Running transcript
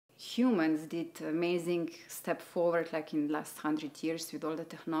humans did amazing step forward, like in the last 100 years with all the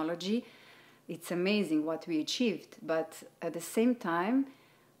technology. It's amazing what we achieved, but at the same time,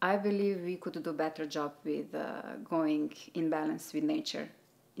 I believe we could do a better job with going in balance with nature,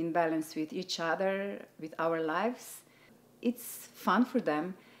 in balance with each other, with our lives. It's fun for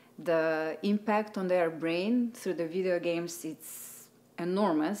them. The impact on their brain through the video games, it's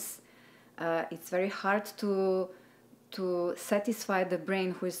enormous. It's very hard to satisfy the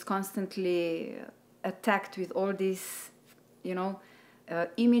brain, who is constantly attacked with all these,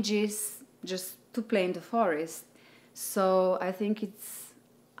 images just to play in the forest. So I think it's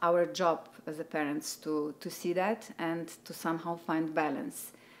our job as a parents to see that and to somehow find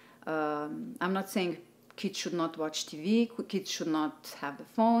balance. I'm not saying kids should not watch TV, kids should not have the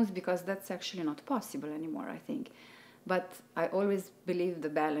phones, because that's actually not possible anymore, I think. But I always believe the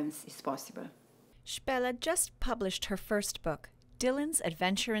balance is possible. Spela just published her first book, Dylan's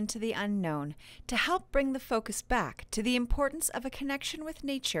Adventure into the Unknown, to help bring the focus back to the importance of a connection with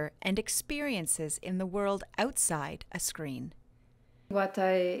nature and experiences in the world outside a screen. What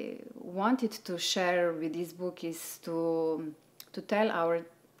I wanted to share with this book is to tell our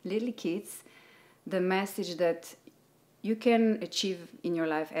little kids the message that you can achieve in your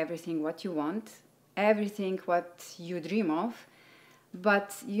life everything what you want, everything what you dream of,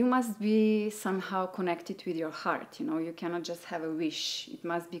 but you must be somehow connected with your heart. You cannot just have a wish. It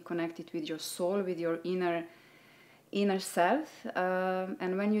must be connected with your soul, with your inner self.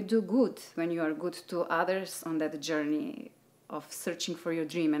 And when you do good, when you are good to others on that journey of searching for your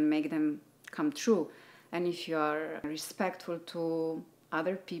dream and make them come true, and if you are respectful to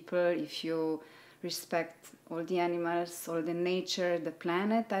other people, if you respect all the animals, all the nature, the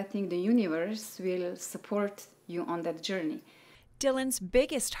planet, I think the universe will support you on that journey. Dylan's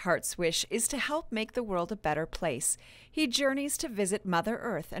biggest heart's wish is to help make the world a better place. He journeys to visit Mother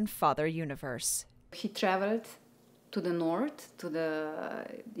Earth and Father Universe. He traveled to the north,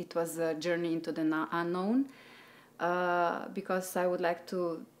 it was a journey into the unknown, because I would like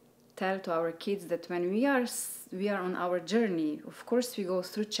to tell to our kids that when we are on our journey, of course we go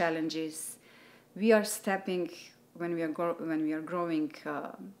through challenges. We are stepping, when we are growing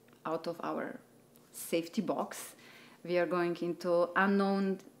out of our safety box, we are going into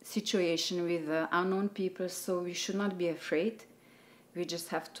unknown situation with unknown people, so we should not be afraid. We just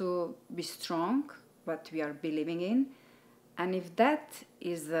have to be strong, what we are believing in. And if that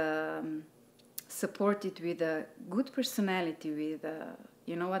is supported with a good personality, with,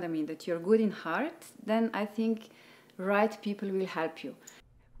 you know what I mean, that you're good in heart, then I think right people will help you.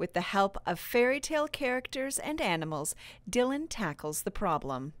 With the help of fairy tale characters and animals, Dylan tackles the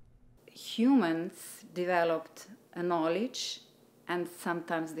problem. Humans developed a knowledge, and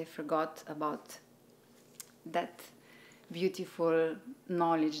sometimes they forgot about that beautiful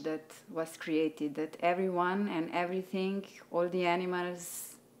knowledge that was created, that everyone and everything, all the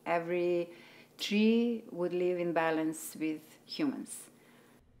animals, every tree would live in balance with humans.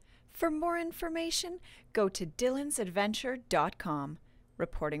 For more information, go to dylansadventure.com.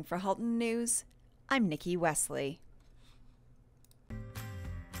 Reporting for Halton News, I'm Nikki Wesley.